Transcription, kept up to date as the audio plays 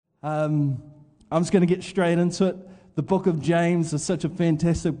I'm just going to get straight into it. The book of James is such a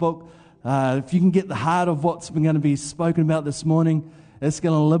fantastic book. If you can get the heart of what's been going to be spoken about this morning, it's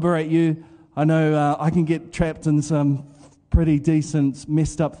going to liberate you. I know I can get trapped in some pretty decent,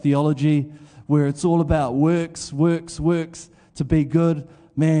 messed up theology where it's all about works to be good.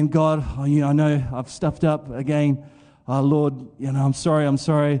 Man, God, I know I've stuffed up again. Lord, I'm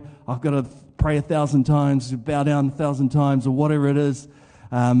sorry. I've got to pray 1,000 times, bow down 1,000 times, or whatever it is.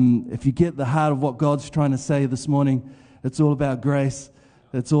 If you get the heart of what God's trying to say this morning, it's all about grace.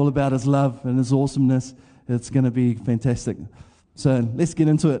 It's all about His love and His awesomeness. It's going to be fantastic. So let's get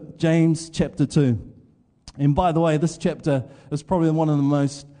into it. James chapter 2. And by the way, this chapter is probably one of the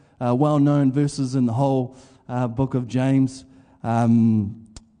most well-known verses in the whole book of James. And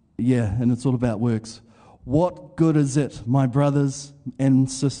it's all about works. What good is it, my brothers and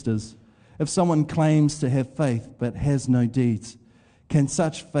sisters, if someone claims to have faith but has no deeds? Can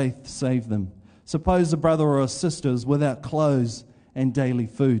such faith save them? Suppose a brother or a sister is without clothes and daily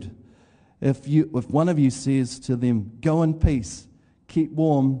food. If one of you says to them, "Go in peace, keep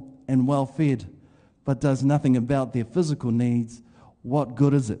warm and well fed," but does nothing about their physical needs, what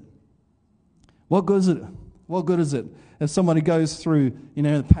good is it? What good is it? What good is it if somebody goes through,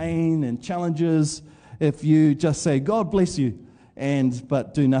 pain and challenges? If you just say, "God bless you,"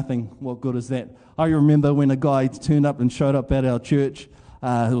 but do nothing, what good is that? I remember when a guy turned up and showed up at our church.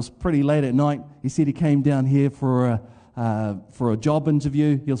 It was pretty late at night. He said he came down here for a job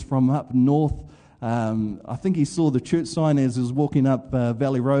interview. He was from up north. I think he saw the church sign as he was walking up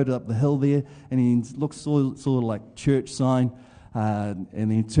Valley Road up the hill there, and he saw like church sign,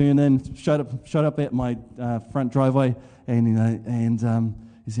 and he turned in, showed up at my front driveway, and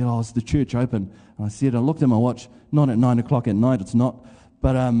he said, "Oh, is the church open?" And I looked at my watch, not at 9 o'clock at night, it's not,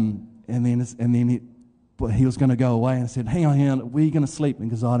 but he was going to go away, and I said, hang on, where are you going to sleep? And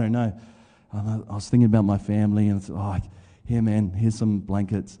he goes, "I don't know." I was thinking about my family, and I said, "Here, man, here's some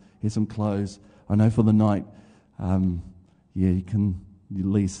blankets, here's some clothes. I know for the night, you can at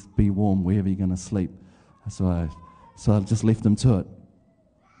least be warm wherever you're going to sleep." So I just left him to it.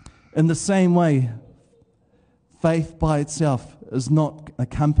 In the same way, faith by itself is not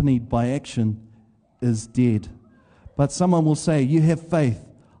accompanied by action, is dead. But someone will say, "You have faith,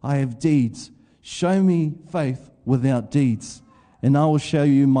 I have deeds. Show me faith without deeds, and I will show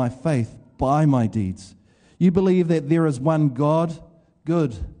you my faith by my deeds. You believe that there is one God?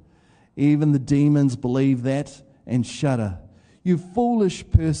 Good. Even the demons believe that and shudder. You foolish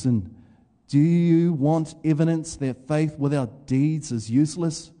person, do you want evidence that faith without deeds is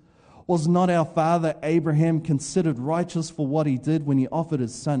useless? Was not our father Abraham considered righteous for what he did when he offered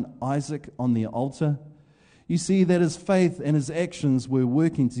his son Isaac on the altar? You see that his faith and his actions were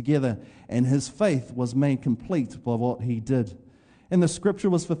working together, and his faith was made complete by what he did. And the scripture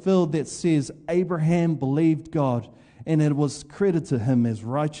was fulfilled that says, Abraham believed God, and it was credited to him as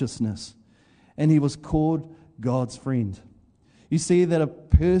righteousness, and he was called God's friend. You see that a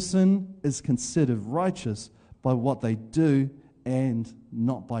person is considered righteous by what they do and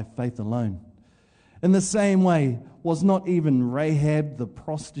not by faith alone. In the same way, was not even Rahab the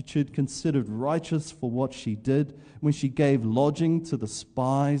prostitute considered righteous for what she did when she gave lodging to the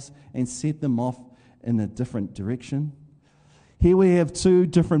spies and sent them off in a different direction? Here we have two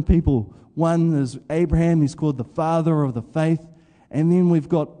different people. One is Abraham, who's called the father of the faith, and then we've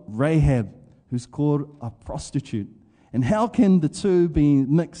got Rahab, who's called a prostitute. And how can the two be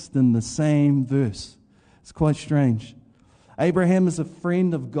mixed in the same verse? It's quite strange. Abraham is a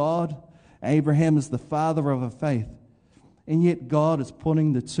friend of God. Abraham is the father of a faith. And yet God is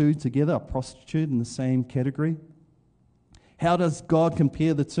putting the two together, a prostitute in the same category. How does God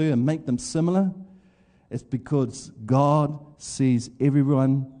compare the two and make them similar? It's because God sees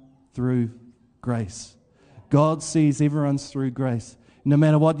everyone through grace. God sees everyone through grace. No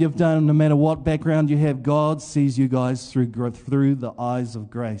matter what you've done, no matter what background you have, God sees you guys through the eyes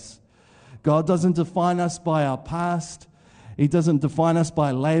of grace. God doesn't define us by our past. He doesn't define us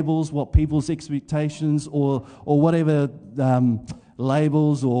by labels, what people's expectations or whatever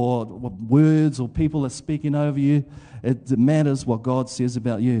labels or words or people are speaking over you. It matters what God says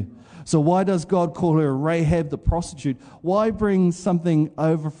about you. So why does God call her Rahab the prostitute? Why bring something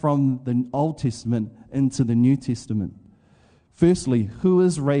over from the Old Testament into the New Testament? Firstly, who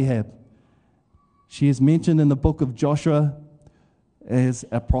is Rahab? She is mentioned in the book of Joshua as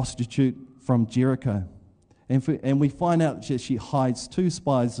a prostitute from Jericho. And we find out that she hides two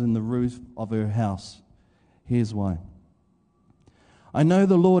spies in the roof of her house. Here's why. "I know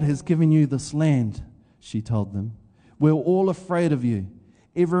the Lord has given you this land," she told them. "We're all afraid of you.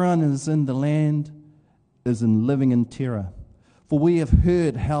 Everyone is in the land is living in terror. For we have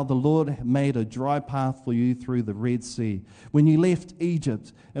heard how the Lord made a dry path for you through the Red Sea when you left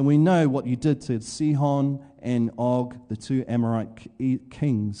Egypt, and we know what you did to Sihon and Og, the two Amorite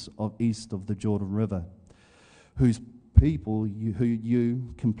kings of east of the Jordan River, whose people who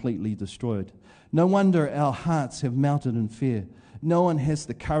you completely destroyed. No wonder our hearts have melted in fear. No one has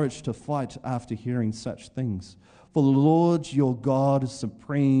the courage to fight after hearing such things. For the Lord your God is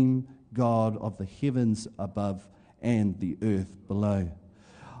supreme God of the heavens above and the earth below.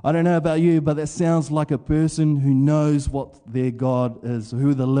 I don't know about you, but that sounds like a person who knows what their God is,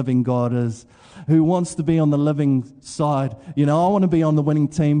 who the living God is, who wants to be on the living side. You know, I want to be on the winning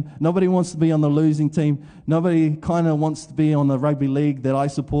team. Nobody wants to be on the losing team. Nobody kind of wants to be on the rugby league that I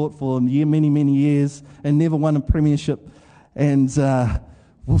support for many, many years and never won a premiership. And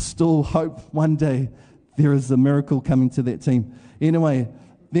we'll still hope one day there is a miracle coming to that team. Anyway,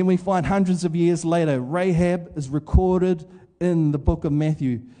 then we find hundreds of years later, Rahab is recorded in the book of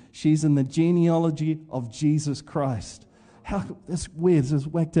Matthew. She's in the genealogy of Jesus Christ. That's weird, this is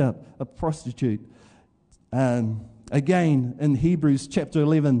whacked out, a prostitute. Again, in Hebrews chapter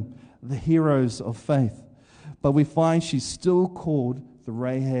 11, the heroes of faith. But we find she's still called the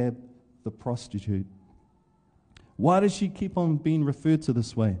Rahab the prostitute. Why does she keep on being referred to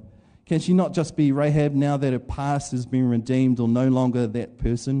this way? Can she not just be Rahab now that her past has been redeemed or no longer that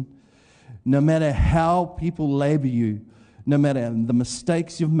person? No matter how people label you, no matter the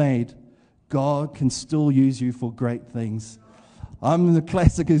mistakes you've made, God can still use you for great things. I'm the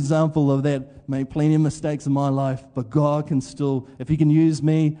classic example of that. Made plenty of mistakes in my life, but God can still, if He can use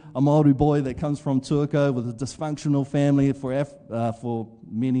me, a Māori boy that comes from Tuako with a dysfunctional family for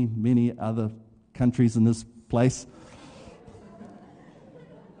many, many other countries in this place.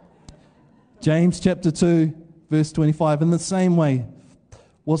 James chapter 2, verse 25, in the same way,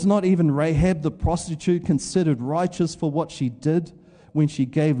 was not even Rahab the prostitute considered righteous for what she did when she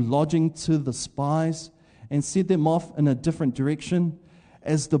gave lodging to the spies and sent them off in a different direction?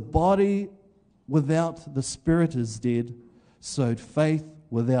 As the body without the spirit is dead, so faith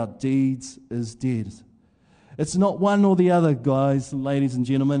without deeds is dead. It's not one or the other, guys, ladies and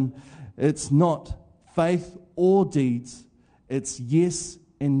gentlemen. It's not faith or deeds. It's yes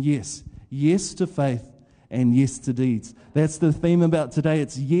and yes. Yes to faith and yes to deeds. That's the theme about today.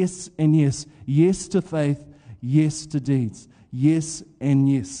 It's yes and yes. Yes to faith, yes to deeds. Yes and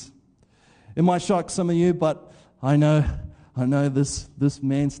yes. It might shock some of you, but I know this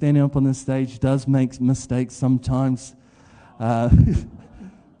man standing up on the stage does make mistakes sometimes.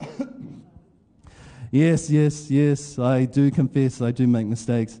 Yes, I do confess I do make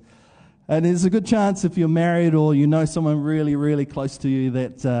mistakes. And there's a good chance if you're married or you know someone really, really close to you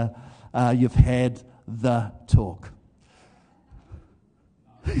that you've had the talk.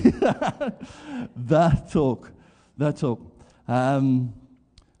 The talk. A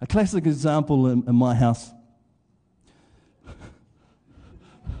classic example in my house.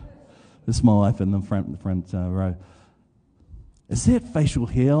 This is my wife in the front row. Is that facial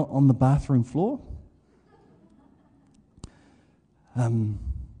hair on the bathroom floor?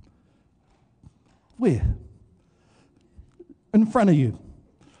 Where? In front of you.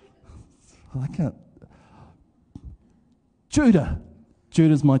 I can't.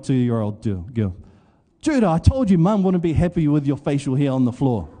 Judah's my 2-year-old girl. Judah, I told you Mum wouldn't be happy with your facial hair on the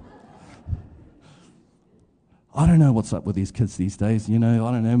floor. I don't know what's up with these kids these days, I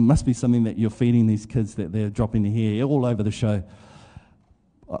don't know. It must be something that you're feeding these kids that they're dropping their hair all over the show.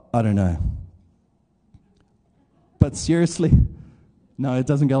 I don't know. But seriously, no, it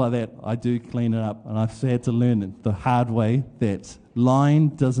doesn't go like that. I do clean it up, and I've had to learn it the hard way that lying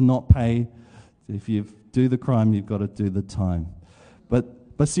does not pay. If you do the crime, you've got to do the time. But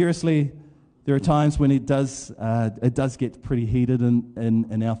seriously, there are times when it does get pretty heated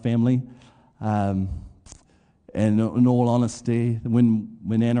in our family. And in all honesty, when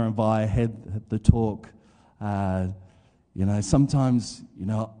Anna and I had the talk, sometimes,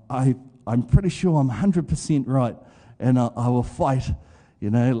 I'm pretty sure I'm 100% right, and I will fight.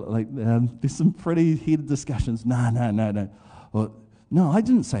 There's some pretty heated discussions. No. Well, no, I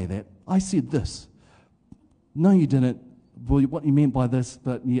didn't say that. I said this. No, you didn't. Well, what you meant by this,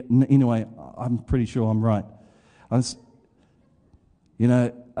 but anyway, I'm pretty sure I'm right. In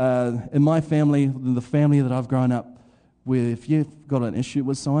my family, the family that I've grown up with, if you've got an issue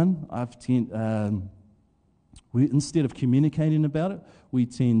with someone, instead of communicating about it, we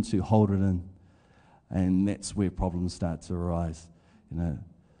tend to hold it in, and that's where problems start to arise.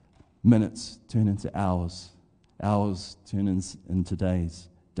 Minutes turn into hours, hours turn into days,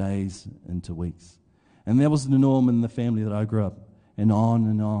 days into weeks. And that was the norm in the family that I grew up, and on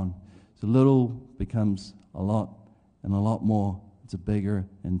and on. So little becomes a lot, and a lot more into bigger,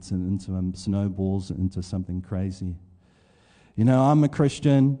 into snowballs, into something crazy. You know, I'm a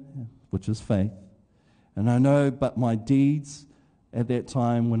Christian, which is faith, and I know, but my deeds at that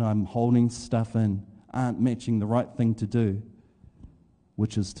time when I'm holding stuff in aren't matching the right thing to do,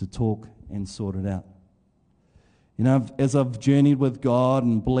 which is to talk and sort it out. You know, as I've journeyed with God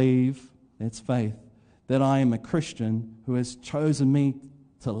and believe, that's faith, that I am a Christian who has chosen me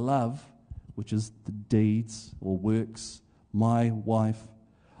to love, which is the deeds or works, my wife.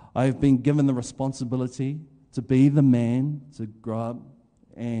 I have been given the responsibility to be the man, to grow up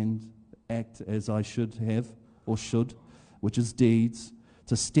and act as I should have or should, which is deeds,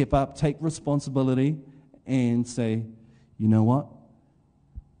 to step up, take responsibility, and say, you know what?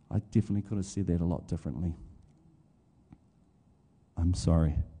 I definitely could have said that a lot differently. I'm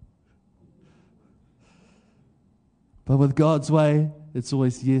sorry. But with God's way, it's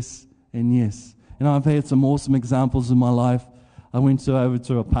always yes and yes. And I've had some awesome examples in my life. I went over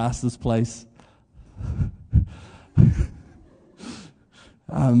to a pastor's place.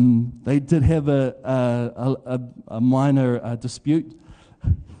 They did have a minor dispute,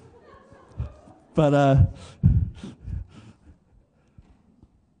 but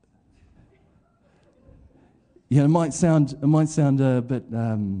yeah, it might sound a bit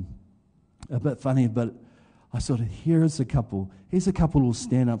funny, but I sort of, here's a couple who will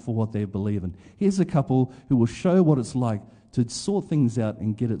stand up for what they believe in. Here's a couple who will show what it's like to sort things out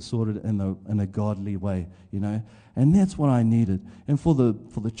and get it sorted in a godly way, you know. And that's what I needed. And for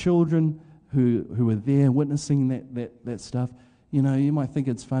the children who were there witnessing that stuff, you know, you might think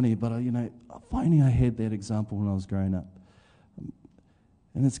it's funny, but you know, finally I had that example when I was growing up.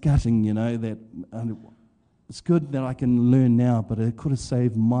 And it's gutting, you know, that it's good that I can learn now, but it could have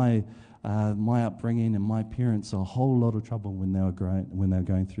saved my upbringing and my parents a whole lot of trouble when they were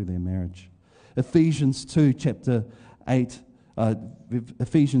going through their marriage. Ephesians 2, chapter 8,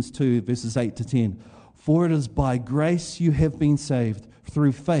 Ephesians 2, verses 8 to 10. For it is by grace you have been saved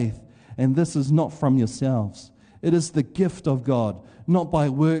through faith, and this is not from yourselves. It is the gift of God, not by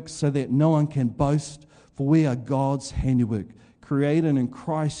works, so that no one can boast. For we are God's handiwork, created in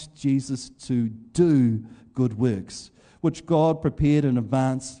Christ Jesus to do good works, which God prepared in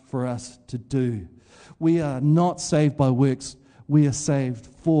advance for us to do. We are not saved by works, we are saved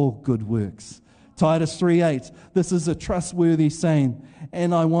for good works. Titus 3:8, this is a trustworthy saying,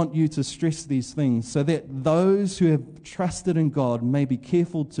 and I want you to stress these things, so that those who have trusted in God may be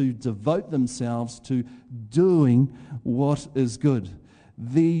careful to devote themselves to doing what is good.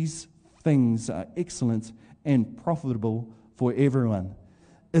 These things are excellent and profitable for everyone.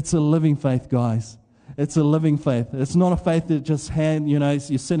 It's a living faith, guys. It's a living faith. It's not a faith that just you're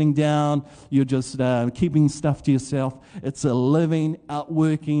sitting down, you're just keeping stuff to yourself. It's a living,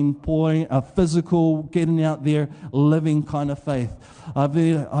 outworking, pouring, a physical, getting out there, living kind of faith.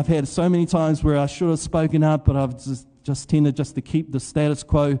 I've had so many times where I should have spoken up, but I've just tended just to keep the status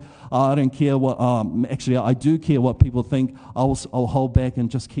quo. I don't care what, actually I do care what people think. I'll hold back and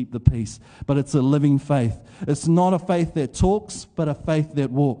just keep the peace. But it's a living faith. It's not a faith that talks, but a faith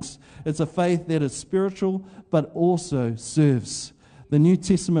that walks. It's a faith that is spiritual, but also serves. The New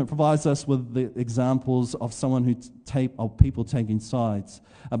Testament provides us with the examples of of people taking sides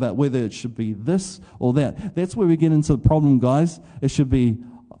about whether it should be this or that. That's where we get into the problem, guys. It should be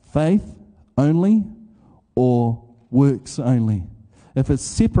faith only or works only. If it's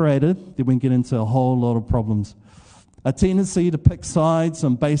separated, then we get into a whole lot of problems. A tendency to pick sides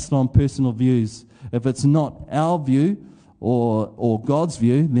based on personal views. If it's not our view or God's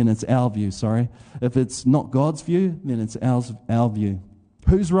view, then it's our view, sorry. If it's not God's view, then it's our view.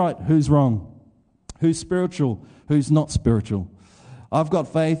 Who's right? Who's wrong? Who's spiritual? Who's not spiritual? I've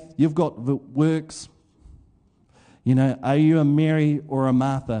got faith. You've got works. You know, are you a Mary or a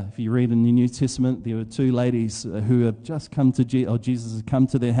Martha? If you read in the New Testament, there were two ladies who have just come to Jesus has come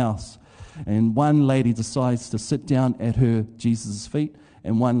to their house. And one lady decides to sit down at Jesus' feet,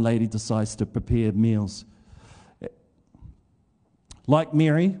 and one lady decides to prepare meals. Like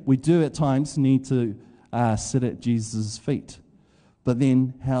Mary, we do at times need to sit at Jesus' feet. But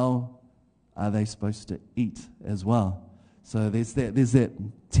then how are they supposed to eat as well? So there's that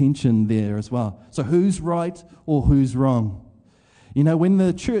tension there as well. So who's right or who's wrong? You know, when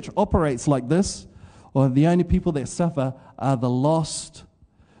the church operates like this, or the only people that suffer are the lost,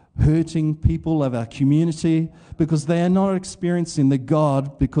 hurting people of our community, because they are not experiencing the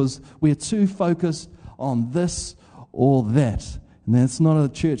God, because we're too focused on this or that. And that's not a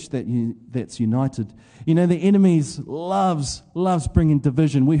church that's united. You know, the enemy loves bringing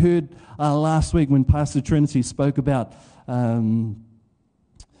division. We heard last week when Pastor Trinity spoke about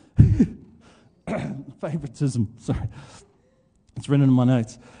Favoritism, sorry. It's written in my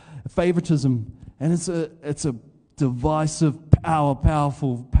notes. Favoritism, and it's a divisive,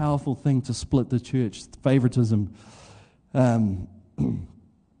 powerful thing to split the church. Favoritism. From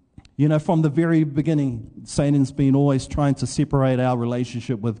the very beginning, Satan's been always trying to separate our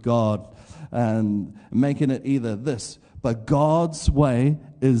relationship with God and making it either this. But God's way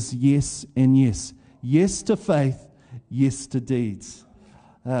is yes and yes. Yes to faith, yes to deeds.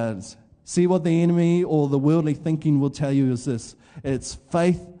 See what the enemy or the worldly thinking will tell you is this. It's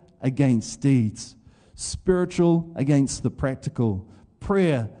faith against deeds. Spiritual against the practical.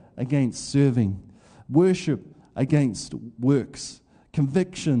 Prayer against serving. Worship against works.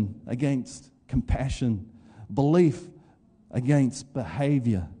 Conviction against compassion. Belief against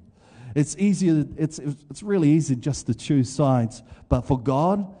behavior. It's really easy just to choose sides. But for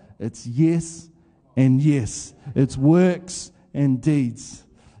God, it's yes and yes. It's works and deeds.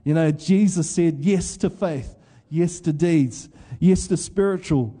 Jesus said yes to faith, yes to deeds, yes to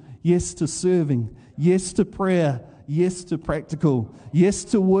spiritual, yes to serving, yes to prayer, yes to practical, yes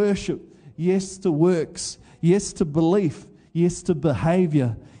to worship, yes to works, yes to belief, yes to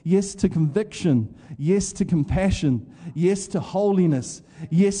behavior, yes to conviction, yes to compassion, yes to holiness,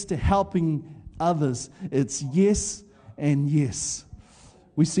 yes to helping others. It's yes and yes.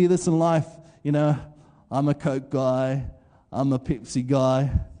 We see this in life. I'm a Coke guy, I'm a Pepsi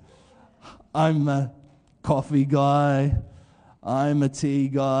guy, I'm a coffee guy, I'm a tea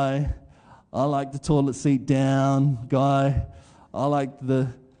guy, I like the toilet seat down guy, I like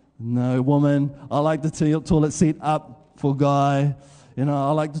woman, I like the toilet seat up for guy,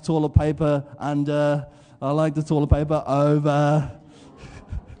 I like the toilet paper under, I like the toilet paper over.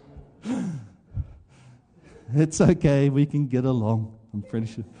 It's okay, we can get along, I'm pretty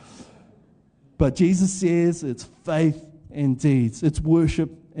sure. But Jesus says it's faith and deeds. It's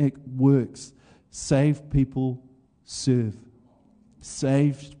worship, it works. Saved people serve.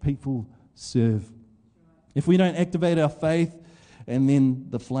 Saved people serve. If we don't activate our faith, and then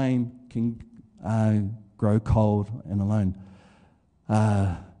the flame can grow cold and alone.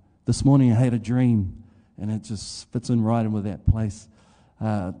 This morning I had a dream, and it just fits in right in with that place.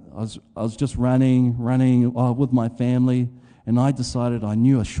 I was just running with my family, and I decided I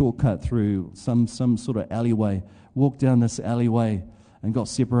knew a shortcut through some sort of alleyway. Walked down this alleyway and got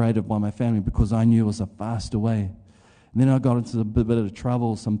separated by my family because I knew it was a faster way. And then I got into a bit of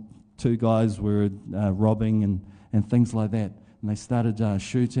trouble. Two guys were robbing and things like that. And they started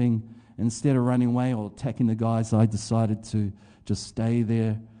shooting. And instead of running away or attacking the guys, I decided to just stay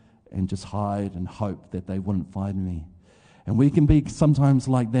there and just hide and hope that they wouldn't find me. And we can be sometimes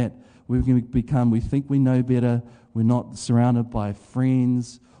like that. We think we know better. We're not surrounded by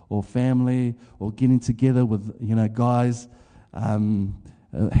friends or family or getting together with, guys,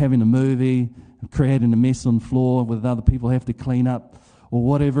 having a movie, creating a mess on the floor with other people have to clean up or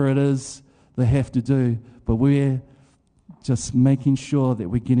whatever it is they have to do. But we're just making sure that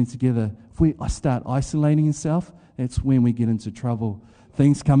we're getting together. If we start isolating ourselves, that's when we get into trouble.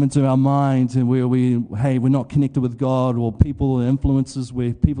 Things come into our minds and we're not connected with God, or people or influences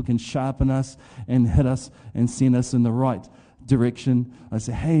where people can sharpen us and hit us and send us in the right direction. I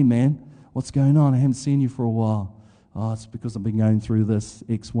say, hey man, what's going on? I haven't seen you for a while. Oh, it's because I've been going through this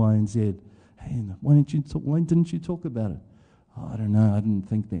X, Y, and Z. Hey, why didn't you talk about it? Oh, I don't know. I didn't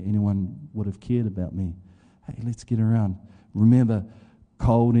think that anyone would have cared about me. Hey, let's get around. Remember,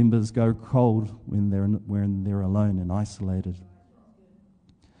 cold embers go cold when they're alone and isolated.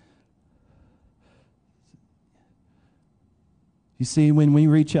 You see, when we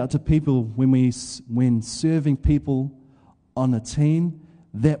reach out to people, when serving people on a team,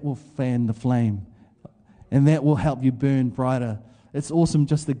 that will fan the flame, and that will help you burn brighter. It's awesome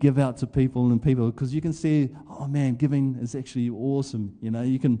just to give out to people, because you can see, oh man, giving is actually awesome.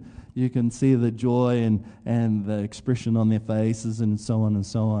 You can see the joy and the expression on their faces and so on and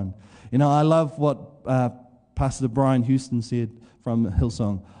so on. I love what Pastor Brian Houston said from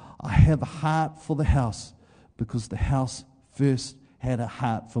Hillsong. I have a heart for the house because the house first had a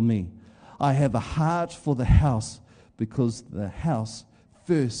heart for me. I have a heart for the house because the house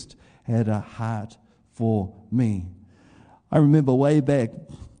first had a heart for me. I remember way back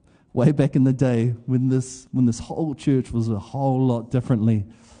in the day when this whole church was a whole lot differently.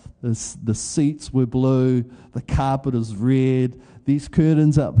 The seats were blue, the carpet was red, these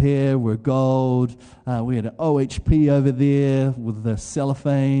curtains up here were gold. We had an OHP over there with the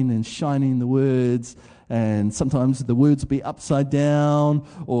cellophane and shining the words. And sometimes the words would be upside down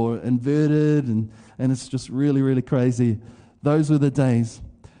or inverted, and it's just really, really crazy. Those were the days.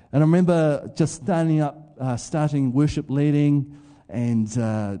 And I remember just starting worship leading,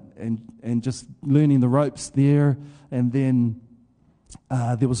 and just learning the ropes there. And then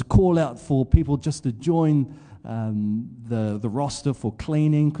there was a call out for people just to join the roster for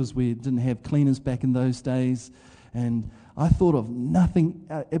cleaning, because we didn't have cleaners back in those days. And I thought of nothing,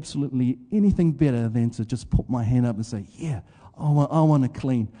 absolutely anything better than to just put my hand up and say, yeah, I want to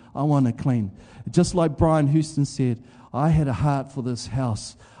clean. I want to clean. Just like Brian Houston said, I had a heart for this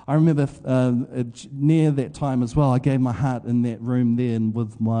house. I remember near that time as well, I gave my heart in that room there and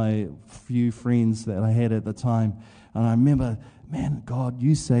with my few friends that I had at the time. And I remember, man, God,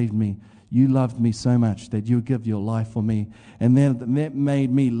 you saved me. You loved me so much that you would give your life for me. And that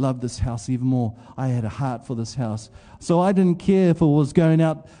made me love this house even more. I had a heart for this house. So I didn't care if it was going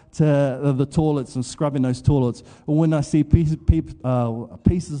out to the toilets and scrubbing those toilets, or when I see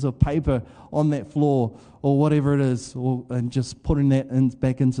pieces of paper on that floor or whatever it is, and just putting that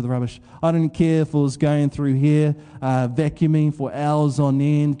back into the rubbish. I didn't care if it was going through here, vacuuming for hours on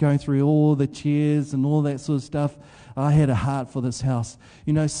end, going through all the chairs and all that sort of stuff. I had a heart for this house.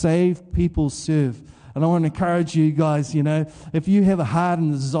 Save people, serve. And I want to encourage you guys, if you have a heart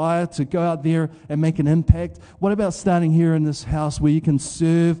and desire to go out there and make an impact, what about starting here in this house where you can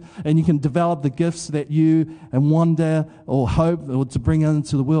serve and you can develop the gifts that you and wonder or hope or to bring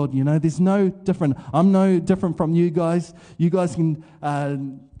into the world? There's no different. I'm no different from you guys. You guys can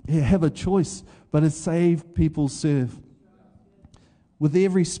have a choice, but it's save people, serve. With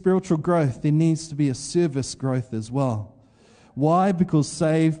every spiritual growth, there needs to be a service growth as well. Why? Because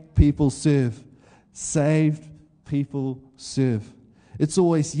saved people serve. Saved people serve. It's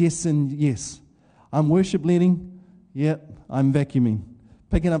always yes and yes. I'm worship leading. Yep, I'm vacuuming.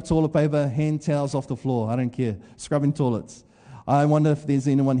 Picking up toilet paper, hand towels off the floor. I don't care. Scrubbing toilets. I wonder if there's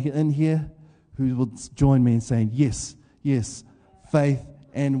anyone in here who would join me in saying yes, yes, faith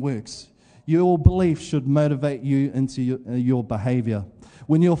and works. Your belief should motivate you into your behavior.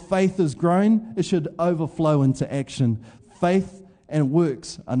 When your faith is grown, it should overflow into action. Faith and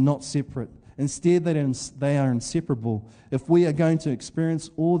works are not separate. Instead, they are inseparable. If we are going to experience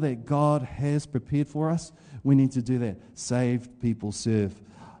all that God has prepared for us, we need to do that. Saved people serve.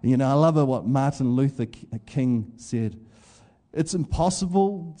 I love what Martin Luther King said. It's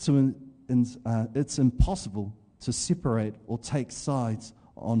impossible to separate or take sides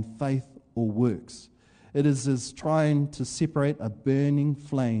on faith or works. It is as trying to separate a burning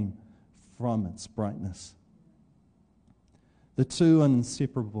flame from its brightness. The two are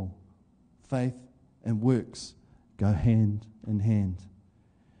inseparable. Faith and works go hand in hand.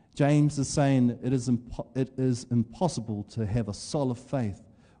 James is saying it is impossible to have a solid faith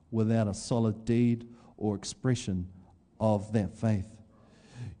without a solid deed or expression of that faith.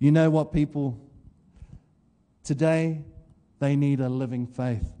 You know what, people? Today, they need a living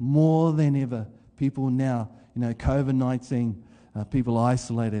faith more than ever. People now, COVID-19, people are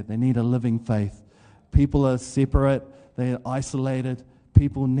isolated. They need a living faith. People are separate. They're isolated.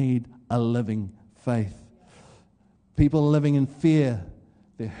 People need a living faith. People are living in fear.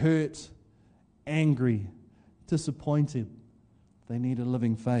 They're hurt, angry, disappointed. They need a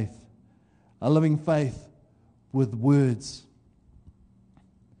living faith. A living faith with words.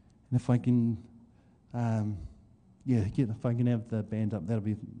 And if I can, if I can have the band up, that'll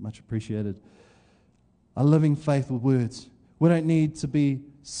be much appreciated. A living faith with words. We don't need to be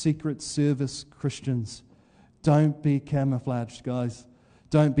secret service Christians. Don't be camouflaged, guys.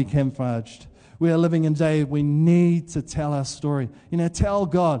 Don't be camouflaged. We are living in a day we need to tell our story. Tell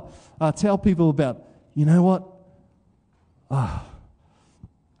God. Tell people about, you know what?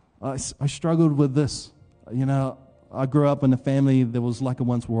 I struggled with this. I grew up in a family that was like a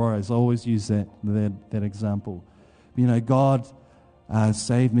once warriors. I always use that example. God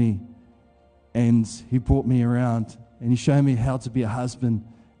saved me, and He brought me around, and He showed me how to be a husband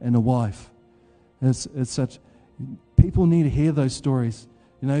and a wife. It's such. People need to hear those stories.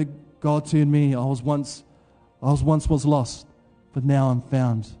 God turned me. I was once lost, but now I'm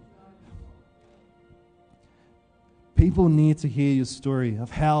found. People need to hear your story of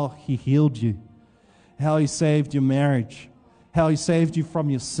how He healed you, how He saved your marriage, how He saved you from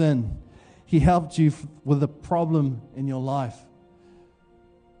your sin. He helped you with a problem in your life.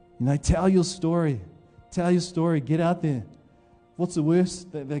 Tell your story. Tell your story. Get out there. What's the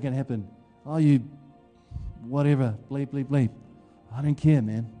worst that can happen? Whatever. Bleep, bleep, bleep. I don't care,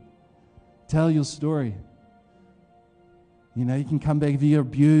 man. Tell your story. You can come back if you're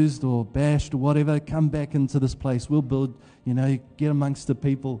abused or bashed or whatever. Come back into this place. We'll build, get amongst the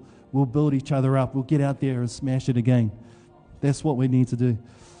people. We'll build each other up. We'll get out there and smash it again. That's what we need to do.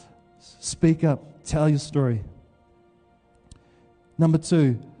 Speak up. Tell your story. Number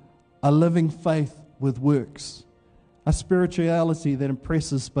 2, a living faith with works. A spirituality that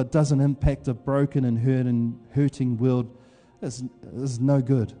impresses but doesn't impact a broken and hurting world is no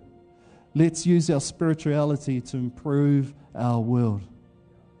good. Let's use our spirituality to improve our world.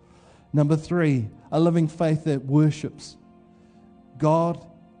 Number 3, a living faith that worships. God,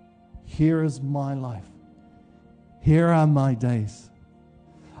 here is my life. Here are my days.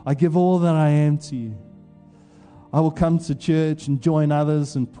 I give all that I am to you. I will come to church and join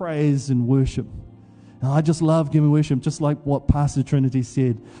others in praise and worship. And I just love giving worship, just like what Pastor Trinity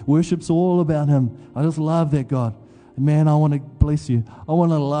said. Worship's all about Him. I just love that, God. Man, I want to bless you. I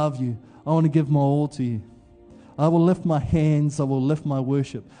want to love you. I want to give my all to you. I will lift my hands. I will lift my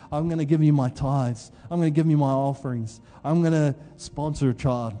worship. I'm going to give you my tithes. I'm going to give you my offerings. I'm going to sponsor a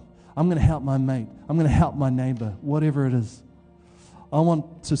child. I'm going to help my mate. I'm going to help my neighbor, whatever it is. I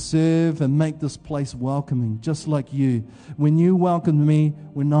want to serve and make this place welcoming, just like you. When you welcomed me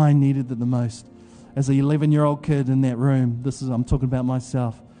when I needed it the most. As an 11-year-old kid in that room, I'm talking about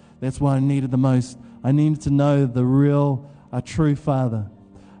myself. That's what I needed the most. I needed to know the real, true Father,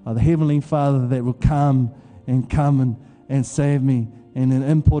 the Heavenly Father that will come and save me and then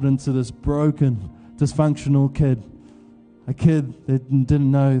input into this broken, dysfunctional kid. A kid that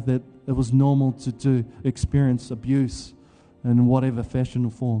didn't know that it was normal to experience abuse in whatever fashion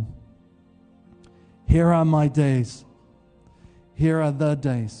or form. Here are my days. Here are the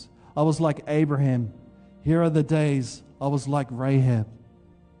days. I was like Abraham. Here are the days I was like Rahab.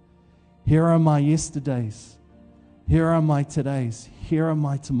 Here are my yesterdays. Here are my todays. Here are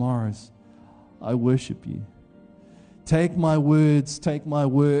my tomorrows. I worship you. Take my words, take my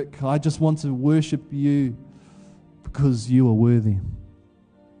work. I just want to worship you because you are worthy.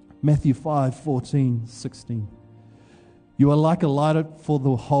 Matthew 5:14, 16. You are like a light for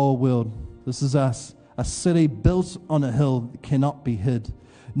the whole world. This is us. A city built on a hill that cannot be hid.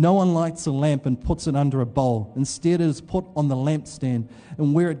 No one lights a lamp and puts it under a bowl. Instead, it is put on the lampstand,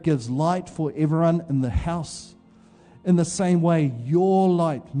 and where it gives light for everyone in the house. In the same way, your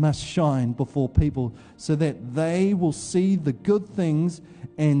light must shine before people so that they will see the good things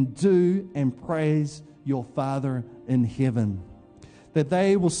and do and praise your Father in heaven. That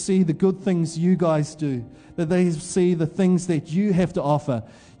they will see the good things you guys do. That they see the things that you have to offer.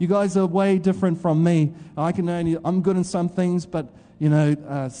 You guys are way different from me. I'm good in some things, but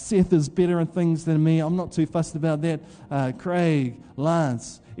Seth is better in things than me. I'm not too fussed about that. Craig,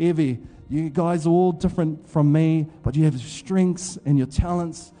 Lance, Evie, you guys are all different from me, but you have strengths and your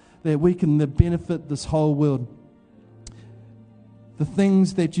talents that we can benefit this whole world. The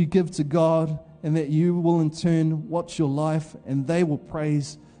things that you give to God and that you will in turn watch your life and they will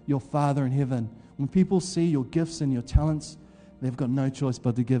praise your Father in heaven. When people see your gifts and your talents, they've got no choice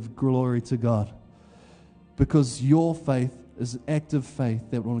but to give glory to God. Because your faith is active faith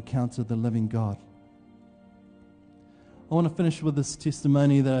that will encounter the living God. I want to finish with this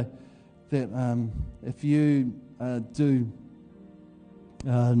testimony that if you do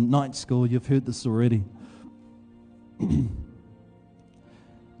night school, you've heard this already. In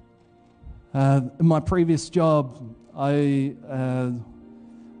my previous job, I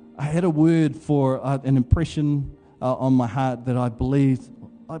had a word for an impression on my heart that I believed.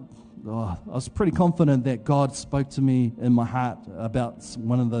 I was pretty confident that God spoke to me in my heart about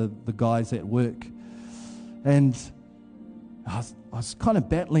one of the guys at work. And I was kind of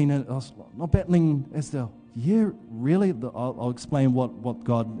battling it. I was not battling as the, really? I'll explain what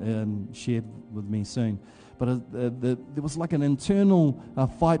God shared with me soon. But there was like an internal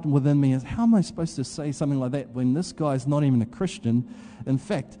fight within me. How am I supposed to say something like that when this guy's not even a Christian? In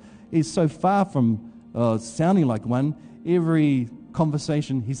fact, he's so far from sounding like one. Every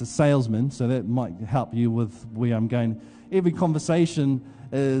conversation, he's a salesman, so that might help you with where I'm going. Every conversation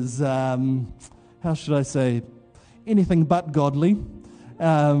is, how should I say, anything but godly.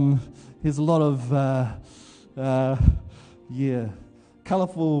 There's a lot of,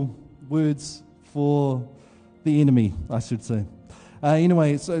 colourful words for the enemy, I should say.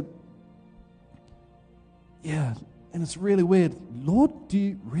 Anyway, so, and it's really weird. Lord, do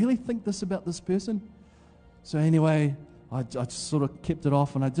you really think this about this person? So anyway, I just sort of kept it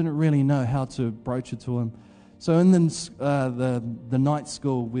off, and I didn't really know how to broach it to him. So in the night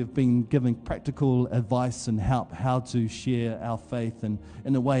school, we've been giving practical advice and help how to share our faith and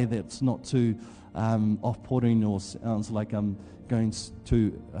in a way that's not too off-putting or sounds like I'm going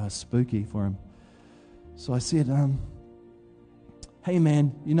too spooky for him. So I said, hey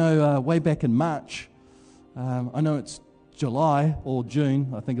man, way back in March, I know it's July or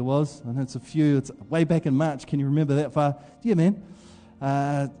June, I think it was. I know it's way back in March. Can you remember that far? Yeah, man.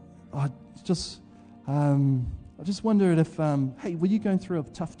 I just wondered if, hey, were you going through a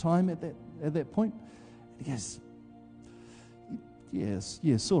tough time at that point? He goes, yes,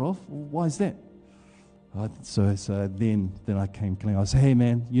 sort of. Why is that? So then I came clean. I said, hey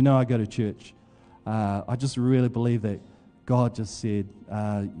man, I go to church. I just really believe that God just said,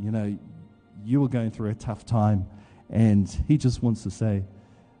 you were going through a tough time, and He just wants to say,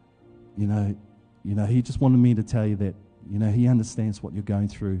 He just wanted me to tell you that, He understands what you're going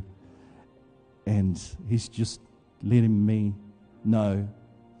through, and He's just letting me know,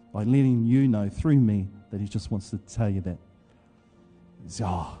 by letting you know through me, that He just wants to tell you that. He said,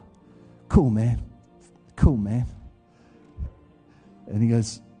 oh, cool, man. And he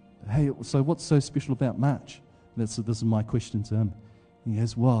goes, hey, so what's so special about March? This is my question to him. He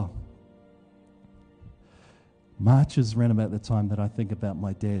goes, well, March is around about the time that I think about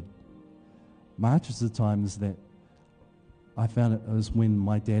my dad. March is the times that I found it was when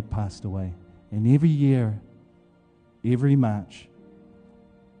my dad passed away. And every year, every March,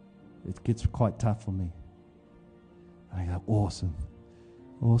 it gets quite tough for me. And I go, awesome.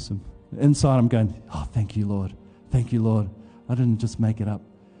 Inside I'm going, oh, thank you, Lord. I didn't just make it up.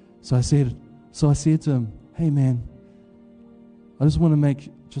 So I said to him, hey, man, I just want to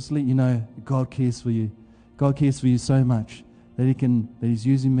let you know that God cares for you. God cares for you so much that He's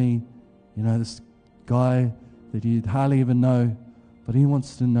using me, this guy that you'd hardly even know, but He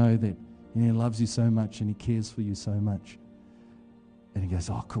wants to know that He loves you so much and He cares for you so much. And he goes,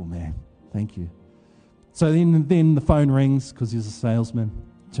 oh, cool, man. Thank you. So then the phone rings because he's a salesman.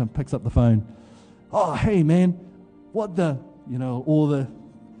 John picks up the phone. Oh, hey, man, what the,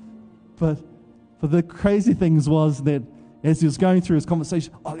 but the crazy things was that as he was going through his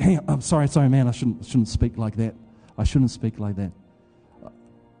conversation, oh, hey, I'm sorry, man, I shouldn't speak like that.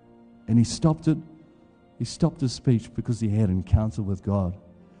 And he stopped it. He stopped his speech because he had an encounter with God.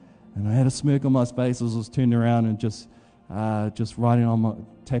 And I had a smirk on my face as I was turning around and just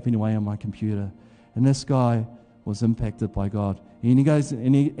tapping away on my computer. And this guy was impacted by God. And he goes,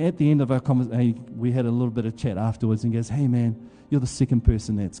 at the end of our conversation, we had a little bit of chat afterwards, and he goes, hey man, you're the second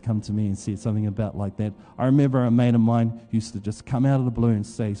person that's come to me and said something about like that. I remember a mate of mine used to just come out of the blue and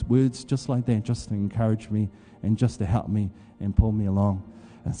say words just like that, just to encourage me and just to help me and pull me along.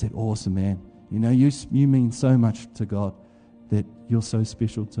 And I said, awesome, man. You mean so much to God that you're so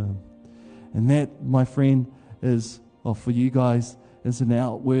special to Him. And that, my friend, for you guys, is an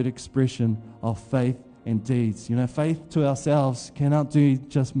outward expression of faith and deeds. Faith to ourselves cannot do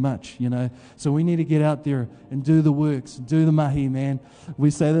just much, So we need to get out there and do the works, do the mahi, man.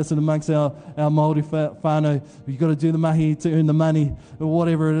 We say this amongst our Māori whānau. You've got to do the mahi to earn the money or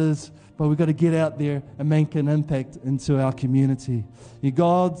whatever it is. But we've got to get out there and make an impact into our community.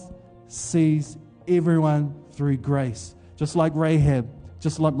 God sees everyone through grace. Just like Rahab,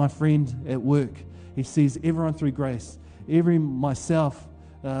 just like my friend at work. He sees everyone through grace. Myself,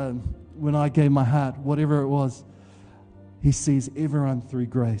 when I gave my heart, whatever it was, He sees everyone through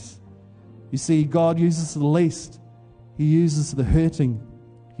grace. You see, God uses the least. He uses the hurting.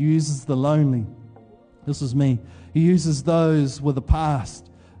 He uses the lonely. This is me. He uses those with a past.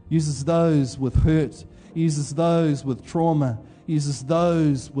 He uses those with hurt. He uses those with trauma. He uses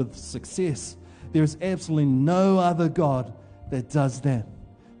those with success. There is absolutely no other God that does that.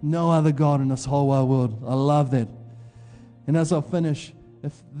 No other God in this whole wide world. I love that. And as I finish,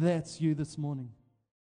 if that's you this morning,